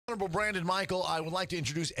Honorable Brandon Michael, I would like to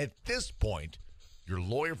introduce at this point your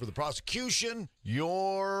lawyer for the prosecution,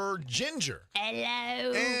 your Ginger.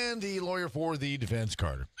 Hello. And the lawyer for the defense,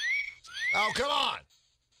 Carter. Oh, come on.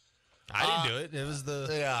 I didn't do it. It was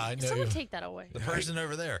I know. Someone take that away. the person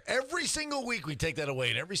over there. Every single week we take that away,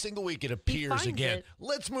 and every single week it appears finds again. it.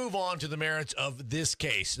 Let's move on to the merits of this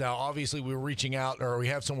case. Now, obviously, we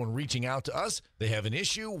have someone reaching out to us. They have an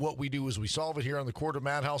issue. What we do is we solve it here on the Court of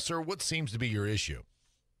Madhouse. Sir, what seems to be your issue?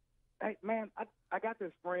 Hey, man, I got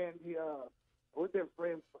this friend. We've been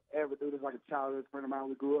friends forever, dude. It's like a childhood friend of mine.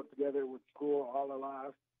 We grew up together with school all our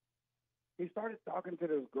lives. He started talking to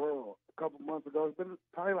this girl a couple months ago. It's been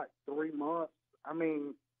probably like 3 months. I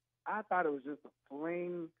mean, I thought it was just a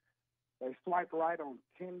fling. They swiped right on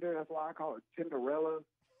Tinder. That's why I call it Tinderella.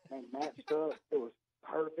 And matched up. It was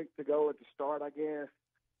perfect to go at the start, I guess.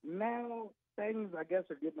 Now, things, I guess,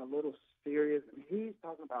 are getting a little serious. And he's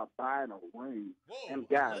talking about buying a ring. Whoa, and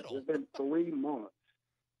guys, it's been 3 months.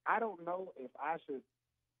 I don't know if I should,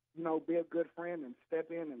 be a good friend and step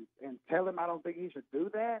in and tell him I don't think he should do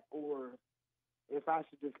that, or if I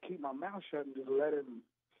should just keep my mouth shut and just let him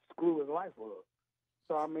screw his life up.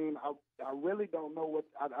 So, I mean, I really don't know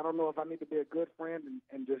I don't know if I need to be a good friend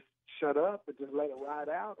and just shut up and just let it ride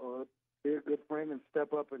out, or be a good friend and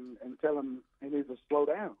step up and tell him he needs to slow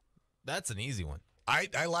down. That's an easy one.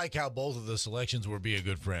 I like how both of the selections were be a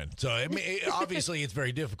good friend. So, I mean, obviously, it's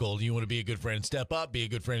very difficult. You want to be a good friend and step up, be a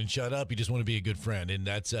good friend and shut up. You just want to be a good friend, and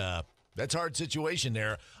that's a hard situation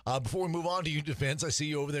there. Before we move on to you, defense, I see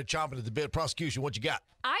you over there chomping at the bit. Prosecution, what you got?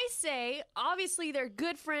 I say, obviously, they're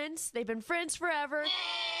good friends. They've been friends forever.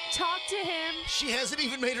 Talk to him. She hasn't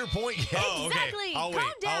even made her point yet. Oh, okay. Exactly. I'll Calm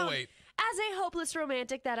wait. down. I'll wait. As a hopeless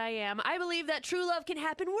romantic that I am, I believe that true love can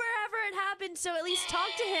happen wherever it happens. So at least talk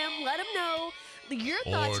to him. Let him know your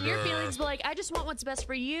thoughts and your Order. feelings. But I just want what's best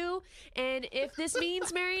for you. And if this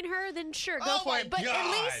means marrying her, then sure, go Oh for my it. But at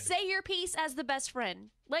God. least say your piece as the best friend.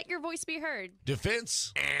 Let your voice be heard.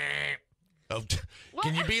 Defense. Oh,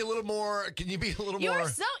 can you be a little more? You're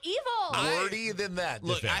so evil. Wordy than that?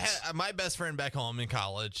 Look, I defense? had my best friend back home in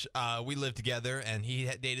college. We lived together, and he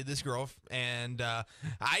had dated this girl, and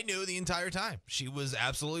I knew the entire time she was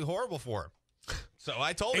absolutely horrible for him. So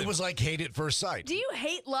I told him It was like hate at first sight. Do you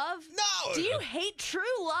hate love? No. Do you hate true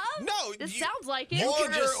love? No, This you- sounds like it. you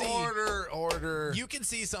can just see- Order. You can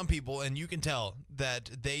see some people, and you can tell that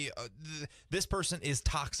this person is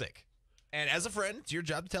toxic. And as a friend, it's your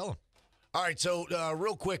job to tell them. All right, so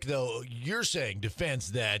real quick, though, you're saying,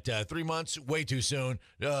 defense, that 3 months, way too soon.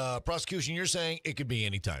 Prosecution, you're saying it could be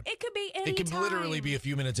any time. It could be any It could time. literally be a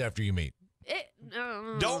few minutes after you meet.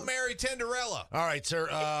 Don't marry Tinderella. All right, sir.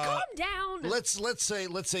 Calm down. Let's say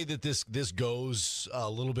that this goes a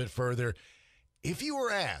little bit further. If you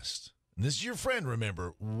were asked, and this is your friend,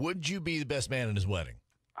 remember, would you be the best man in his wedding?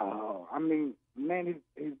 Oh, I mean, man,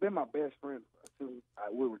 he's been my best friend since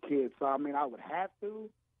we were kids. So, I mean, I would have to.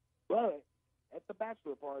 But at the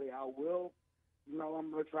bachelor party, I will,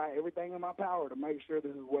 I'm going to try everything in my power to make sure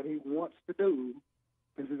this is what he wants to do,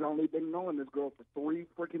 because he's only been knowing this girl for 3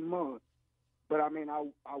 freaking months. But, I mean, I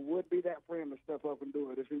would be that friend to step up and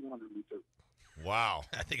do it if he wanted me to. Wow.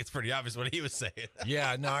 I think it's pretty obvious what he was saying.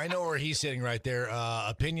 Yeah, no, I know where he's sitting right there.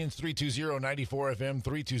 Opinions, 320-94FM,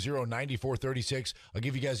 320-9436. I'll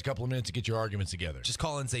give you guys a couple of minutes to get your arguments together. Just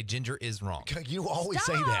call and say Ginger is wrong. You always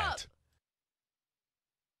Stop. say that.